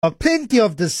Plenty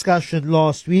of discussion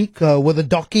last week with the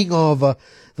docking of the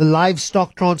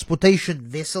livestock transportation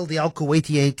vessel, the Al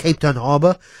Kuwaiti in Cape Town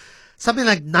Harbour. Something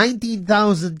like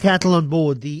 19,000 cattle on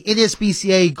board. The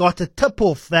NSPCA got a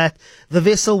tip-off that the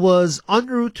vessel was en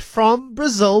route from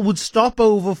Brazil, would stop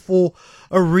over for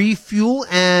a refuel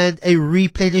and a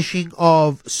replenishing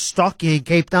of stock in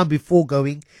Cape Town before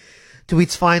going to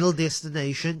its final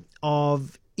destination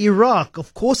of Iraq.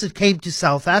 Of course, it came to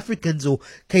South Africans or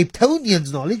Cape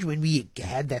Townians' knowledge when we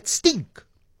had that stink.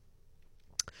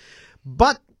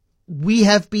 But we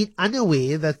have been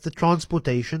unaware that the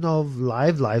transportation of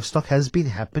livestock has been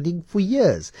happening for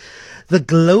years. The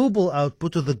global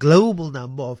output, or the global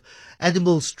number of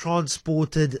animals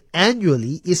transported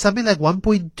annually, is something like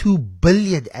 1.2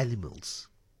 billion animals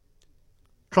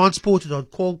transported on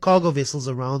cargo vessels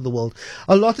around the world.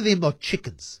 A lot of them are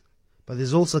chickens. But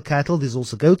there's also cattle, there's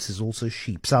also goats, there's also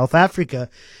sheep. South Africa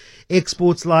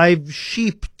exports live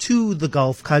sheep to the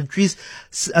Gulf countries.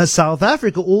 South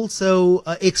Africa also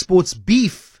exports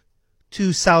beef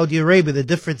to Saudi Arabia. The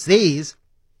difference there is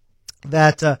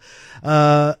that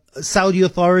Saudi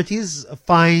authorities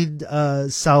find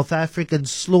South African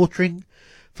slaughtering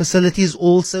facilities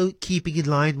also keeping in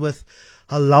line with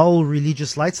halal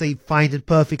religious rights. They find it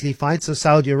perfectly fine. So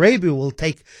Saudi Arabia will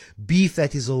take beef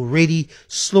that is already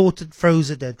slaughtered,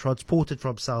 frozen, and transported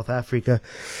from South Africa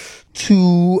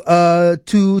to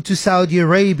Saudi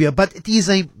Arabia. But it is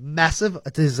a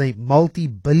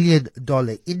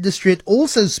multi-billion-dollar industry. It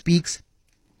also speaks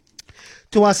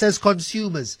to us as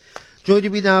consumers.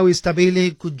 Joining me now is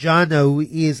Tabile Kujana, who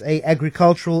is a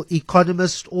agricultural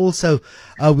economist. Also,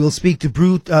 we'll speak to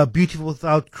Beautiful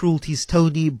Without Cruelty's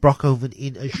Tony Brockhoven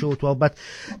in a short while. But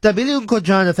Tabile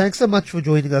Kujana, thanks so much for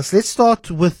joining us. Let's start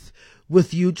with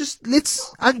you. Just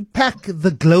let's unpack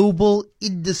the global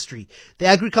industry, the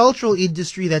agricultural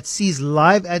industry that sees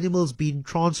live animals being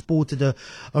transported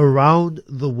around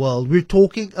the world. We're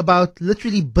talking about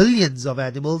literally billions of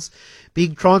animals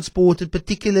being transported,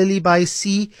 particularly by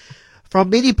sea, from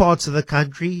many parts of the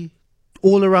country,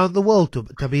 all around the world,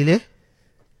 Tabile.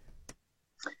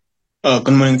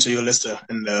 Good morning to you, Lester,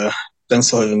 and thanks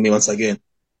for having me once again.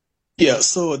 Yeah,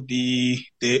 so the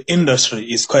industry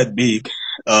is quite big.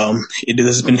 It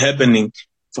has been happening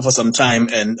for some time,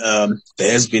 and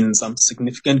there has been some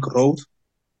significant growth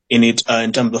in it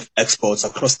in terms of exports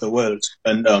across the world.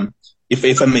 And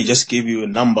if I may just give you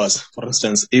numbers, for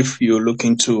instance, if you look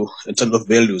into in terms of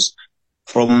values,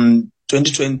 from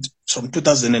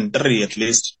 2003 at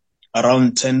least,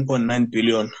 around 10.9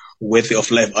 billion worth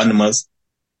of live animals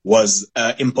was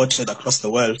imported across the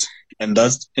world, and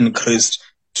that's increased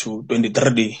to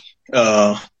 23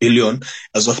 billion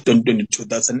as of 2022.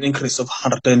 That's an increase of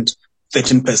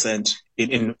 113%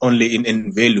 in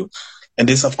value. And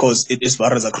this, of course, it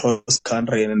varies across the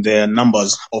country, and there are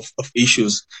numbers of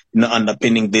issues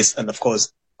underpinning this. And of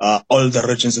course, all the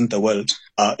regions in the world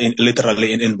are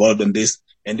literally involved in this.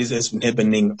 And this has been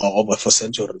happening over for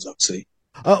centuries, I'd say.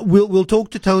 We'll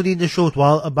talk to Tony in a short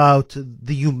while about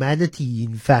the humanity,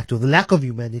 in fact, or the lack of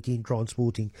humanity in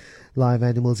transporting live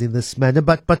animals in this manner.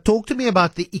 But talk to me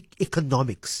about the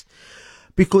economics,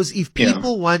 because if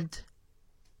people want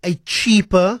a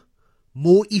cheaper,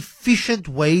 more efficient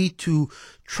way to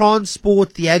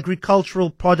transport the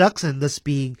agricultural products, and this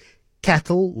being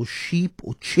cattle or sheep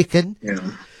or chicken,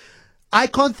 I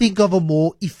can't think of a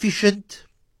more efficient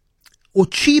or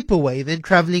cheaper way than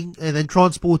traveling and then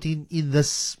transporting in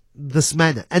this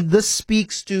manner. And this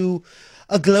speaks to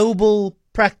a global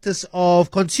practice of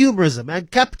consumerism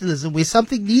and capitalism where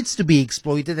something needs to be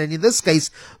exploited. And in this case,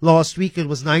 last week it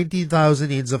was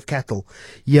 19,000 heads of cattle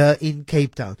here in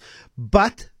Cape Town.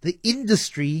 But the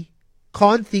industry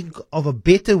can't think of a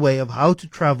better way of how to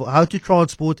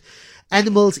transport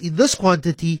animals in this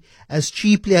quantity as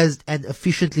cheaply and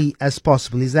efficiently as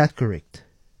possible. Is that correct?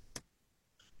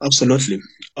 Absolutely.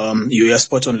 You are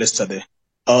spot on, Lester, there.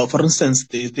 For instance,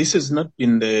 this has not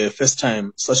been the first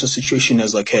time such a situation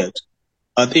has occurred.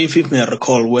 If you may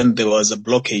recall, when there was a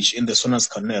blockage in the Suez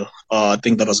Canal, I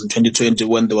think that was in 2020,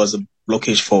 when there was a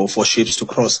blockage for ships to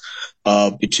cross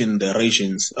between the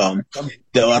regions.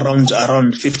 There were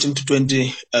around 15 to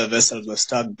 20 vessels were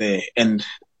stuck there, and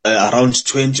around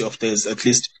 20 of these, at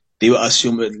least, they were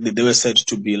said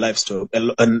to be livestock,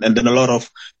 and then a lot of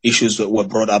issues were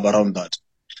brought up around that.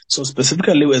 So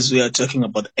specifically, as we are talking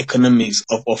about the economics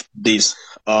of this,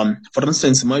 for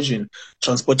instance, imagine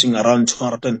transporting around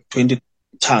 220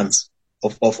 tons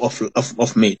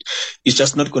of meat. It's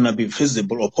just not going to be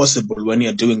feasible or possible when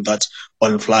you're doing that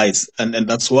on flights. And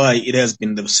that's why it has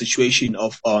been the situation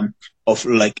of of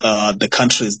like the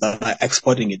countries that are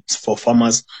exporting it. For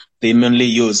farmers, they mainly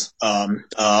use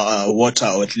water,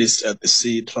 or at least the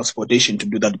sea transportation, to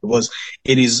do that, because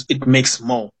it makes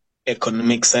more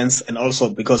economic sense, and also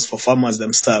because for farmers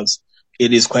themselves,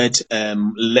 it is quite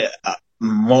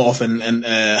more of an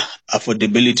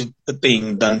affordability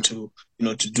thing than to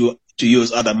to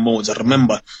use other modes.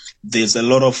 Remember, there's a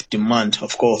lot of demand,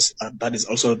 of course, that is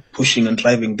also pushing and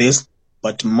driving this,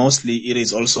 but mostly it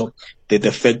is also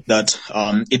the fact that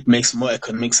it makes more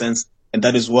economic sense, and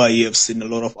that is why you have seen a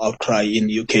lot of outcry in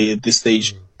UK at this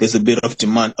stage. There's a bit of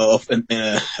demand of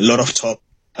a lot of talk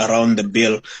around the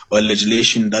bill or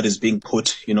legislation that is being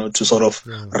put, to sort of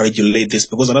regulate this.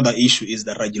 Because another issue is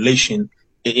the regulation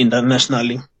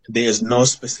internationally. There is no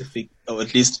specific, or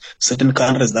at least certain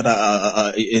countries that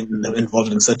are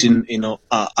involved in certain,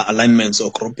 alignments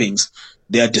or groupings.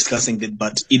 They are discussing it,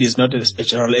 but it is not a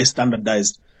generally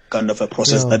standardized kind of a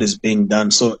process that is being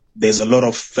done. So there's a lot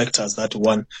of factors that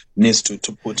one needs to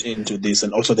put into this,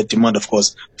 and also the demand, of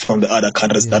course, from the other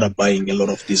countries that are buying a lot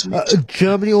of this meat.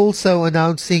 Germany also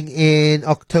announcing in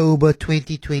October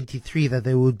 2023 that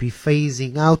they would be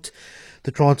phasing out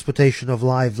the transportation of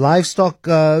livestock.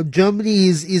 Germany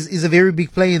is a very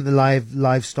big player in the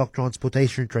livestock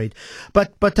transportation trade.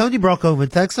 But Tony Brockhoven,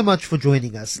 thanks so much for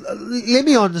joining us. Let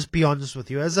me be honest with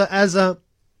you. As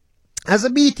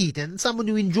a meat eater and someone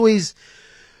who enjoys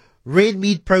red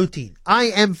meat protein,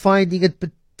 I am finding it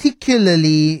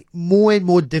particularly more and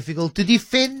more difficult to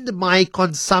defend my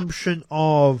consumption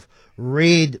of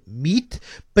red meat,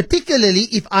 particularly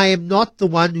if I am not the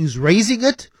one who's raising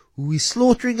it, who is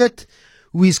slaughtering it,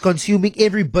 who is consuming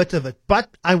every bit of it.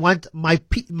 But I want my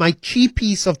cheap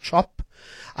piece of chop.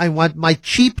 I want my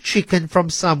cheap chicken from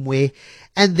somewhere,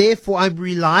 and therefore I'm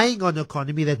relying on an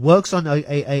economy that works on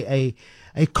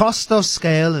a cost of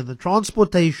scale and the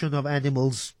transportation of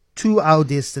animals to our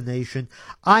destination.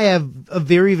 I have a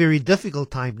very, very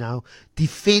difficult time now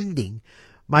defending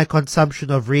my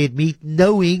consumption of red meat,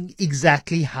 knowing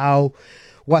exactly how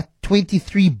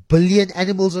 23 billion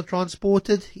animals are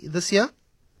transported this year.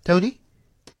 Tony?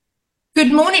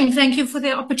 Good morning. Thank you for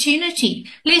the opportunity.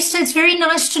 Lester, it's very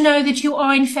nice to know that you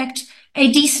are, in fact,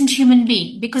 a decent human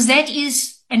being, because that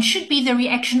is and should be the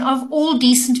reaction of all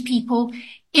decent people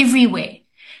everywhere.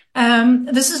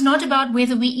 This is not about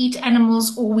whether we eat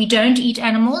animals or we don't eat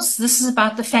animals. This is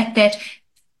about the fact that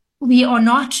we are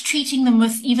not treating them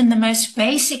with even the most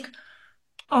basic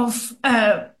of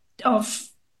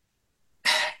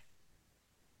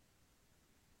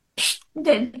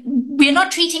we're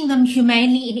not treating them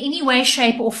humanely in any way,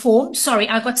 shape or form. Sorry,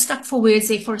 I got stuck for words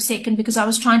there for a second because I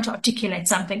was trying to articulate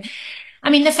something. I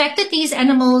mean, the fact that these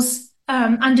animals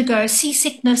undergo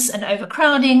seasickness and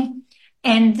overcrowding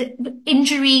and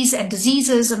injuries and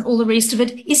diseases and all the rest of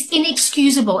it is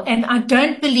inexcusable. And I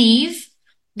don't believe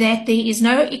that there is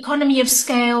no economy of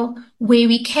scale where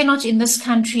we cannot in this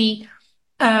country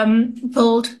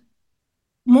build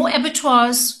more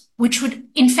abattoirs, which would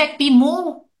in fact be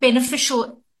more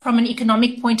beneficial from an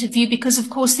economic point of view, because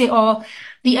of course there are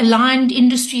the aligned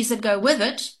industries that go with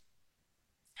it,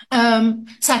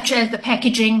 such as the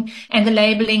packaging and the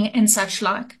labeling and such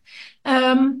like.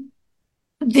 There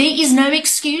is no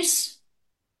excuse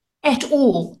at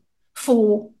all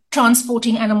for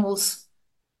transporting animals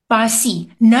by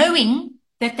sea, knowing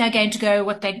that they're going to go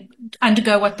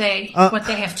undergo what they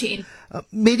have to.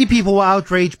 Many people were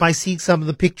outraged by seeing some of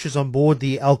the pictures on board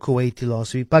the Al Kuwaiti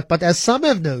last week. But as some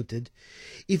have noted,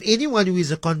 if anyone who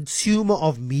is a consumer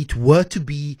of meat were to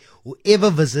be or ever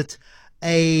visit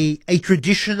a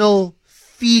traditional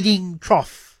feeding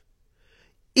trough,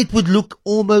 it would look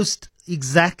almost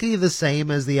exactly the same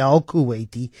as the Al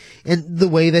Kuwaiti, and the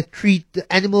way that the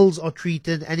animals are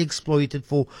treated and exploited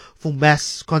for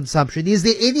mass consumption. Is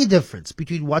there any difference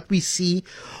between what we see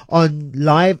on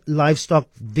livestock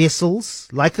vessels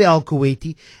like the Al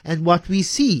Kuwaiti and what we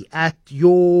see at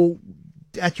your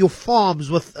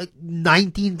farms with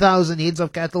 19,000 heads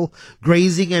of cattle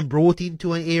grazing and brought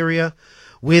into an area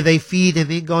where they feed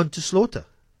and then gone to slaughter?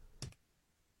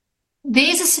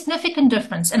 There's a significant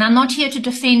difference, and I'm not here to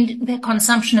defend the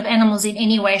consumption of animals in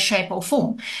any way, shape or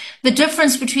form. The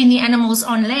difference between the animals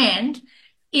on land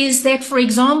is that, for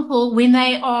example, when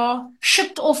they are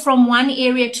shipped off from one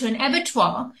area to an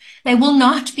abattoir, they will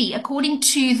not be, according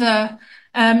to the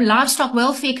Livestock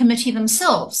Welfare Committee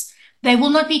themselves, they will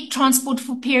not be transported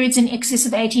for periods in excess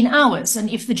of 18 hours. And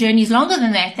if the journey is longer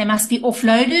than that, they must be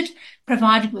offloaded,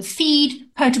 provided with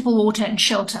feed, potable water and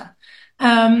shelter.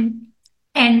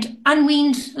 And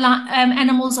unweaned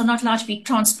animals are not allowed to be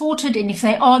transported, and if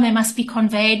they are, they must be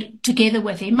conveyed together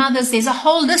with their mothers. There's a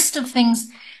whole list of things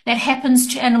that happens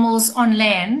to animals on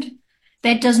land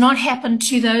that does not happen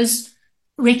to those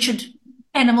wretched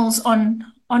animals on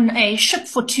a ship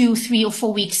for 2, 3, or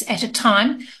 4 weeks at a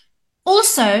time.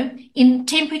 Also, in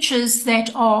temperatures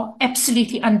that are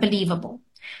absolutely unbelievable.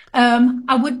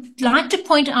 I would like to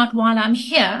point out while I'm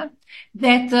here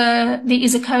that there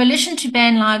is a coalition to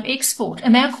ban live export,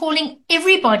 and they're calling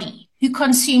everybody who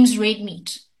consumes red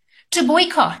meat to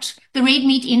boycott the red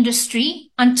meat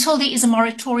industry until there is a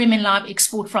moratorium in live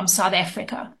export from South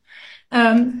Africa.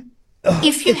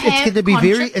 If you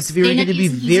it's going to be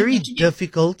very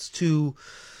difficult to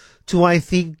I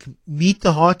think meet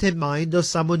the heart and mind of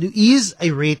someone who is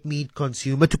a red meat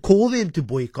consumer, to call them to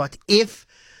boycott if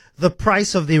the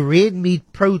price of their red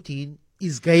meat protein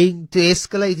is going to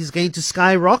escalate, is going to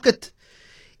skyrocket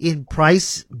in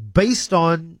price based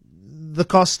on the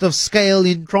cost of scale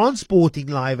in transporting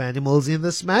live animals in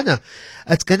this manner.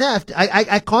 It's going to have to,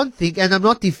 I can't think, and I'm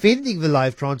not defending the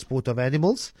live transport of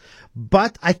animals,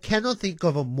 but I cannot think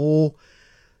of a more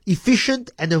efficient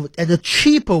and a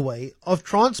cheaper way of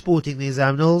transporting these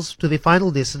animals to their final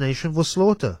destination for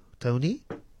slaughter. Tony?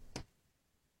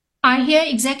 I hear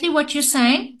exactly what you're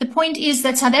saying. The point is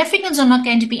that South Africans are not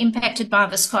going to be impacted by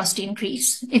this cost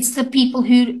increase. It's the people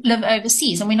who live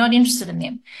overseas, and we're not interested in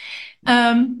them.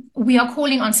 We are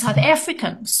calling on South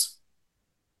Africans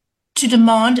to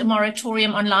demand a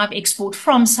moratorium on live export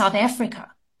from South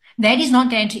Africa. That is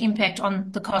not going to impact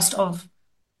on the cost of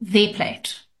their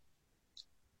plate.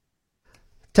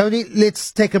 Tony,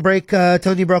 let's take a break.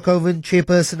 Tony Brockhoven,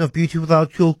 chairperson of Beauty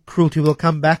Without Cruelty, will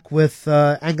come back with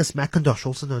Angus McIntosh,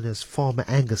 also known as Farmer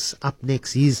Angus. Up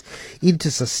next, he's into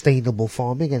sustainable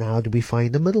farming and how do we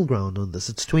find the middle ground on this.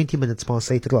 It's 20 minutes past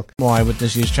 8 o'clock. More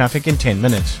Eyewitness News traffic in 10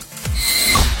 minutes.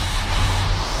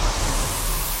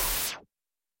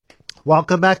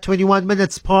 Welcome back, 21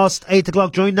 minutes past 8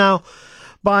 o'clock. Joined now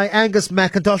by Angus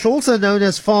McIntosh, also known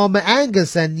as Farmer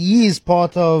Angus, and he is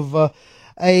part of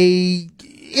a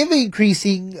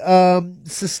ever-increasing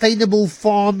sustainable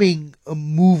farming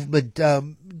movement.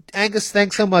 Angus,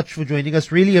 thanks so much for joining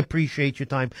us. Really appreciate your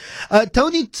time.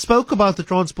 Tony spoke about the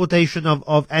transportation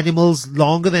of animals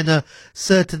longer than a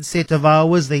certain set of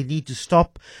hours. They need to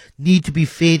stop, need to be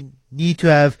fed, need to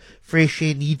have fresh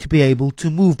air, need to be able to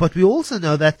move. But we also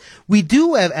know that we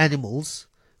do have animals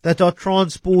that are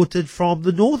transported from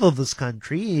the north of this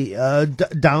country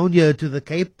down here to the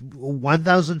Cape,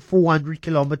 1,400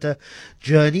 kilometer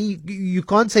journey. You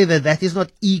can't say that that is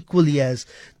not equally as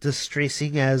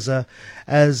distressing as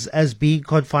being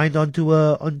confined onto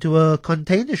a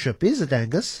container ship, is it,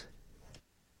 Angus?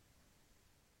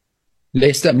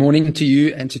 Lester, morning to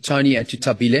you and to Tony and to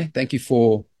Tabile. Thank you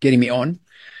for getting me on.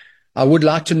 I would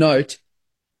like to note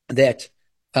that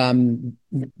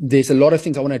there's a lot of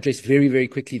things I want to address very, very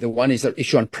quickly. The one is the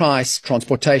issue on price,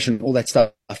 transportation, all that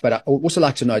stuff. But I would also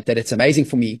like to note that it's amazing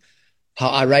for me how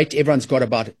irate everyone's got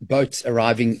about this boat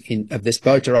arriving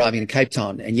in Cape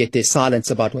Town, and yet there's silence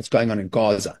about what's going on in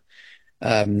Gaza.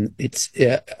 So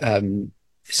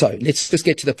let's just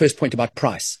get to the first point about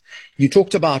price. You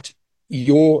talked about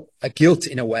your guilt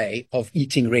in a way of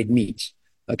eating red meat.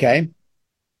 Okay.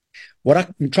 What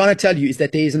I'm trying to tell you is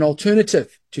that there is an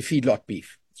alternative to feedlot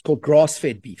beef. It's called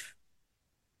grass-fed beef.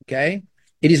 Okay.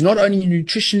 It is not only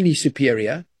nutritionally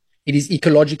superior, it is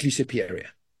ecologically superior.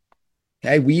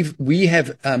 Okay. We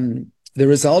have, the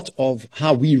result of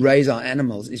how we raise our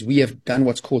animals is we have done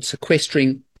what's called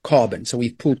sequestering carbon. So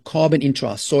we've pulled carbon into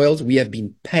our soils. We have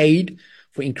been paid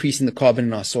for increasing the carbon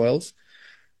in our soils.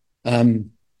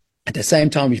 At the same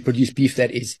time, we produce beef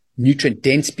that is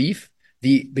nutrient-dense beef.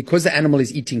 Because the animal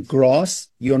is eating grass,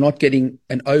 you're not getting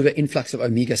an over-influx of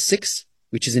omega-6,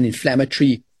 which is an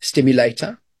inflammatory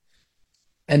stimulator.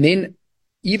 And then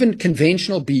even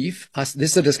conventional beef, this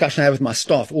is a discussion I have with my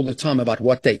staff all the time about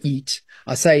what they eat.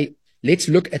 I say, let's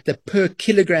look at the per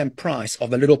kilogram price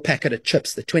of a little packet of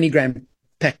chips, the 20-gram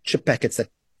chip packets that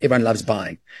everyone loves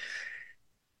buying.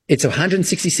 It's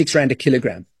 166 Rand a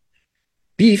kilogram.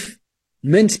 Beef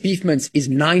mince is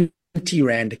 90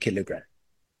 Rand a kilogram.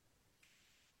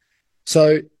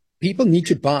 So people need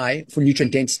to buy for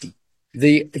nutrient density.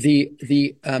 The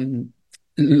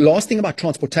last thing about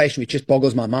transportation, which just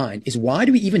boggles my mind, is why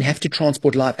do we even have to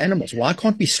transport live animals? Why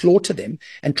can't we slaughter them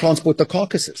and transport the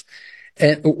carcasses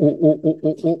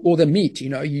or the meat? You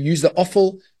know, you use the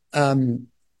offal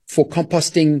for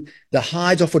composting, the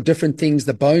hides are for different things,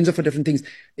 the bones are for different things.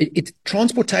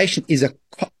 Transportation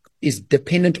is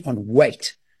dependent on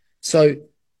weight. So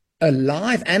a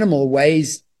live animal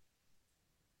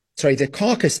the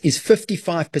carcass is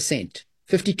 55%,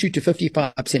 52 to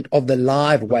 55% of the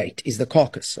live weight is the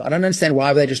carcass. So I don't understand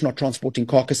why they're just not transporting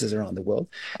carcasses around the world.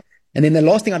 And then the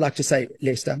last thing I'd like to say,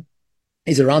 Lester,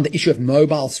 is around the issue of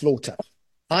mobile slaughter.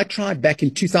 I tried back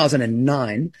in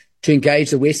 2009 to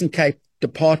engage the Western Cape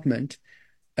Department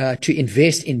to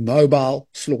invest in mobile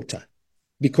slaughter,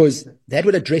 because that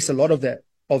would address a lot of the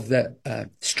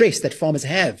stress that farmers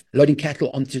have loading cattle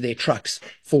onto their trucks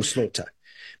for slaughter.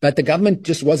 But the government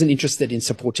just wasn't interested in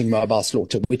supporting mobile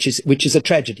slaughter, which is a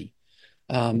tragedy.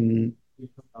 Many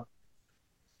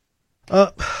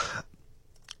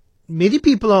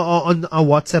people are on our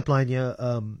WhatsApp line here,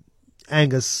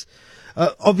 Angus,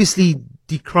 obviously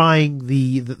decrying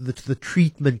the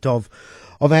treatment of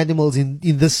animals in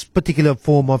this particular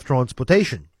form of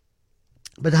transportation.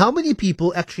 But how many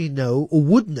people actually know or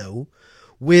would know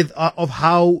of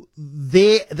how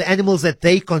the animals that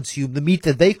they consume, the meat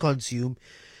that they consume,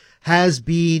 has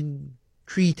been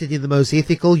treated in the most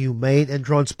ethical, humane, and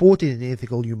transported in an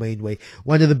ethical, humane way?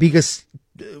 One of the biggest,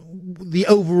 the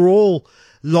overall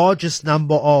largest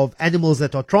number of animals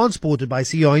that are transported by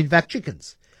sea are in fact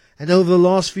chickens. And over the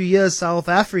last few years, South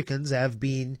Africans have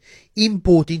been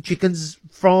importing chickens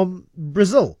from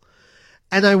Brazil.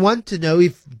 And I want to know,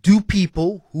 do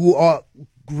people who are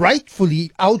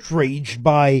rightfully outraged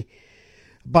by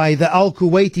the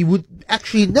Al-Kuwaiti would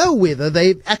actually know whether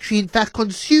they've actually in fact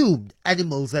consumed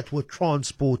animals that were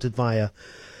transported via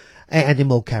an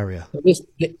animal carrier?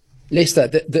 Lester,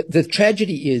 the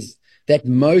tragedy is that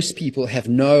most people have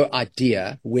no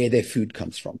idea where their food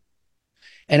comes from.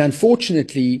 And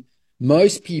unfortunately,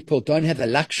 most people don't have the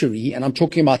luxury, and I'm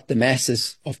talking about the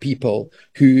masses of people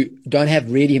who don't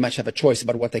have really much of a choice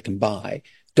about what they can buy,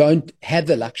 don't have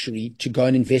the luxury to go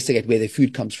and investigate where their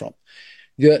food comes from.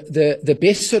 The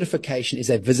best certification is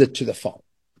a visit to the farm.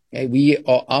 Okay? We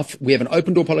have an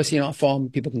open door policy in our farm.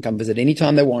 People can come visit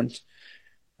anytime they want.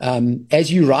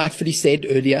 As you rightfully said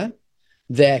earlier,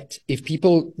 that if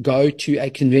people go to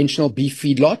a conventional beef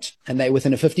feedlot and they're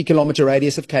within a 50-kilometer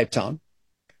radius of Cape Town,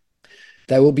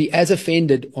 they will be as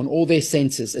offended on all their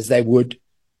senses as they would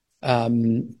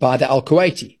by the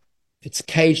Al-Kuwaiti. It's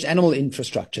caged animal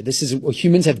infrastructure. This is what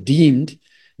humans have deemed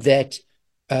that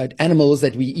animals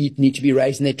that we eat need to be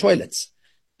raised in their toilets.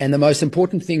 And the most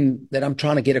important thing that I'm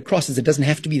trying to get across is it doesn't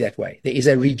have to be that way. There is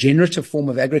a regenerative form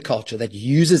of agriculture that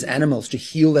uses animals to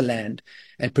heal the land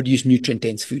and produce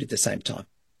nutrient-dense food at the same time.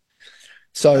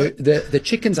 So the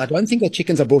chickens, I don't think that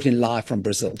chickens are brought in live from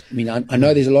Brazil. I mean, I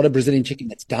know there's a lot of Brazilian chicken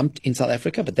that's dumped in South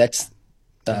Africa, but that's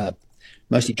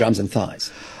mostly drums and thighs.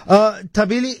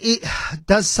 Tabili,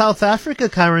 does South Africa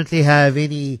currently have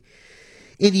any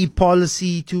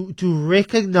policy to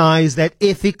recognize that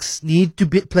ethics need to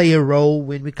play a role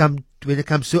when it comes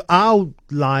to our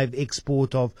live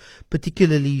export of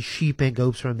particularly sheep and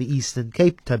goats from the Eastern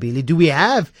Cape, Tabili? Do we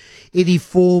have any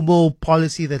formal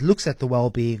policy that looks at the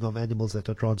well-being of animals that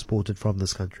are transported from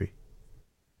this country?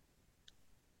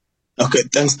 Okay,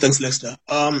 thanks, Lester.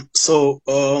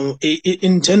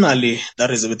 Internally,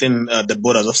 that is within the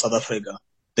borders of South Africa,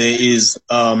 there's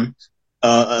a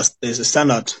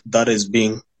standard that is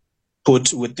being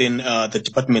put within the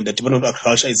department. The Department of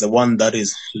Agriculture is the one that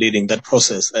is leading that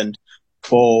process. And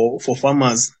for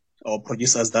farmers or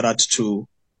producers that are to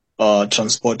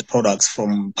transport products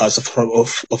from parts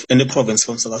of any province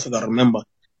from South Africa, remember,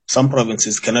 some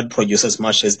provinces cannot produce as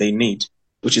much as they need,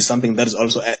 which is something that is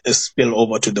also a spill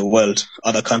over to the world.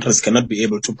 Other countries cannot be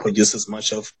able to produce as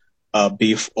much of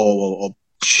beef or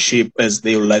sheep as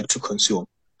they would like to consume.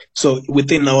 So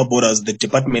within our borders, the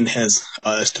department has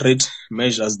strict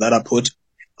measures that are put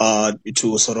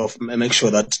to sort of make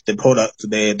sure that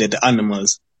the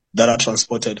animals that are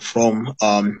transported from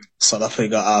South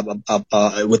Africa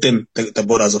within the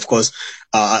borders, of course,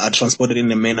 are transported in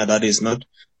a manner that is not,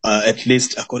 at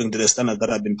least according to the standards that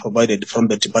have been provided from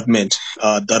the department,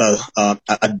 that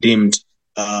are deemed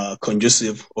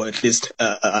conducive, or at least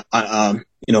in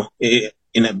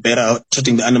a better,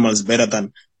 treating the animals better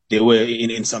than they were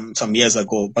in some years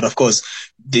ago. But of course,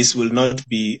 this will not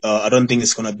be, I don't think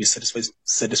it's going to be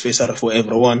satisfactory for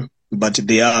everyone, but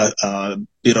they are a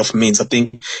bit of means. I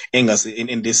think Angus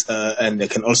in this, and they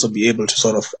can also be able to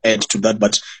sort of add to that,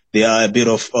 but there are a bit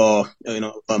of,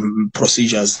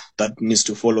 procedures that needs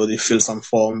to follow. They fill some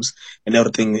forms and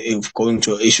everything, if going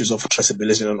to issues of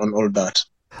traceability and all that.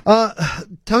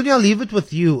 Tony, I'll leave it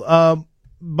with you,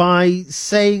 by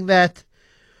saying that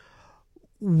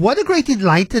what a great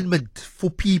enlightenment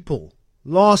for people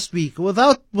last week, with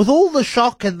all the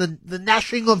shock and the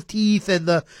gnashing of teeth and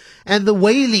the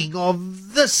wailing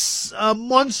of this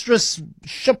monstrous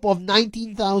ship of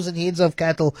 19,000 heads of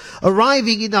cattle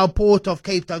arriving in our port of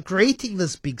Cape Town, creating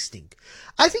this big stink.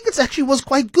 I think it actually was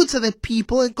quite good so that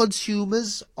people and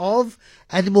consumers of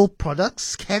animal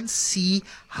products can see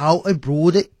how a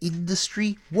broader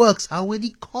industry works, how an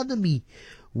economy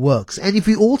works. And if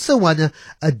we also want to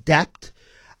adapt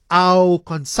our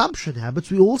consumption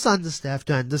habits, we also have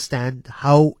to understand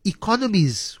how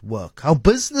economies work, how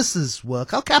businesses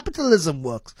work, how capitalism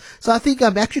works. So I think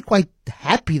I'm actually quite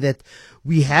happy that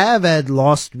we have had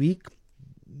last week,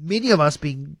 many of us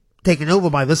being taken over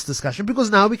by this discussion,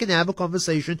 because now we can have a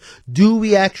conversation. Do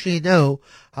we actually know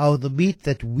how the meat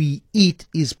that we eat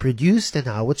is produced and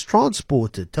how it's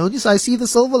transported? Tony, so I see the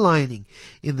silver lining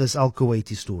in this Al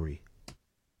Kuwaiti story.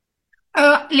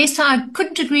 Lester, I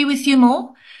couldn't agree with you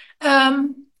more.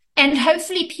 And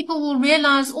hopefully people will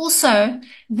realize also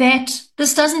that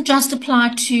this doesn't just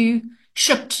apply to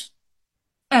shipped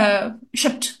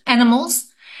animals.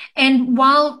 And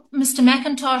while Mr.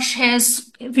 McIntosh has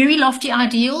very lofty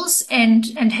ideals and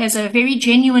has a very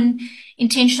genuine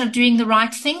intention of doing the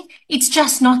right thing, it's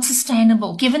just not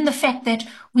sustainable, given the fact that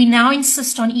we now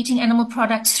insist on eating animal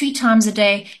products 3 times a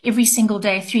day, every single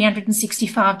day,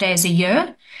 365 days a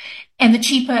year. And the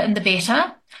cheaper and the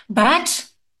better. But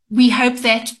we hope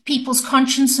that people's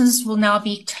consciences will now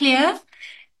be clear.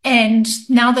 And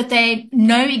now that they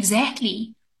know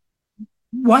exactly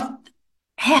what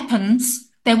happens,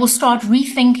 they will start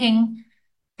rethinking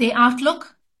their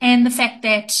outlook and the fact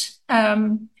that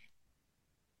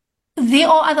there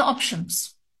are other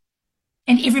options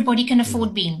and everybody can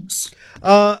afford beans.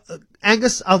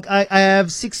 Angus, I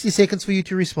have 60 seconds for you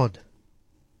to respond.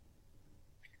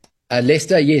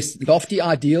 Lester, yes, lofty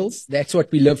ideals. That's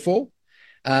what we live for.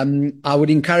 I would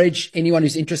encourage anyone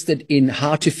who's interested in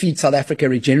how to feed South Africa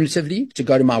regeneratively to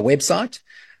go to my website.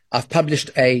 I've published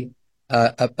a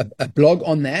blog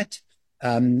on that,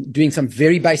 doing some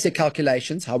very basic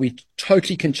calculations, how we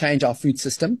totally can change our food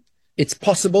system. It's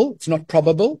possible. It's not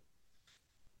probable.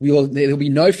 There will be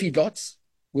no feedlots.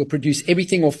 We'll produce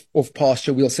everything off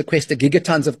pasture. We'll sequester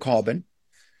gigatons of carbon.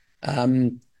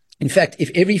 In fact, if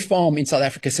every farm in South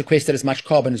Africa sequestered as much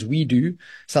carbon as we do,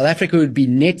 South Africa would be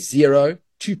net zero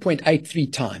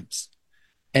 2.83 times.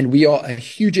 And we are a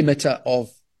huge emitter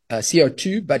of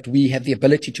CO2, but we have the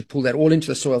ability to pull that all into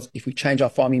the soils if we change our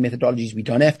farming methodologies. We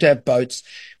don't have to have boats.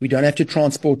 We don't have to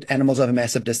transport animals over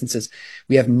massive distances.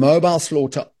 We have mobile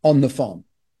slaughter on the farm.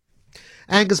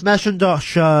 Angus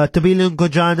Mashindosh, Tabile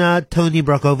Ngojana, Tony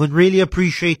Brockhoven, really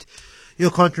appreciate your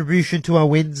contribution to our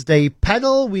Wednesday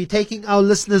panel. We're taking our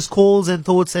listeners' calls and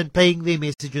thoughts and playing their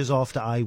messages after I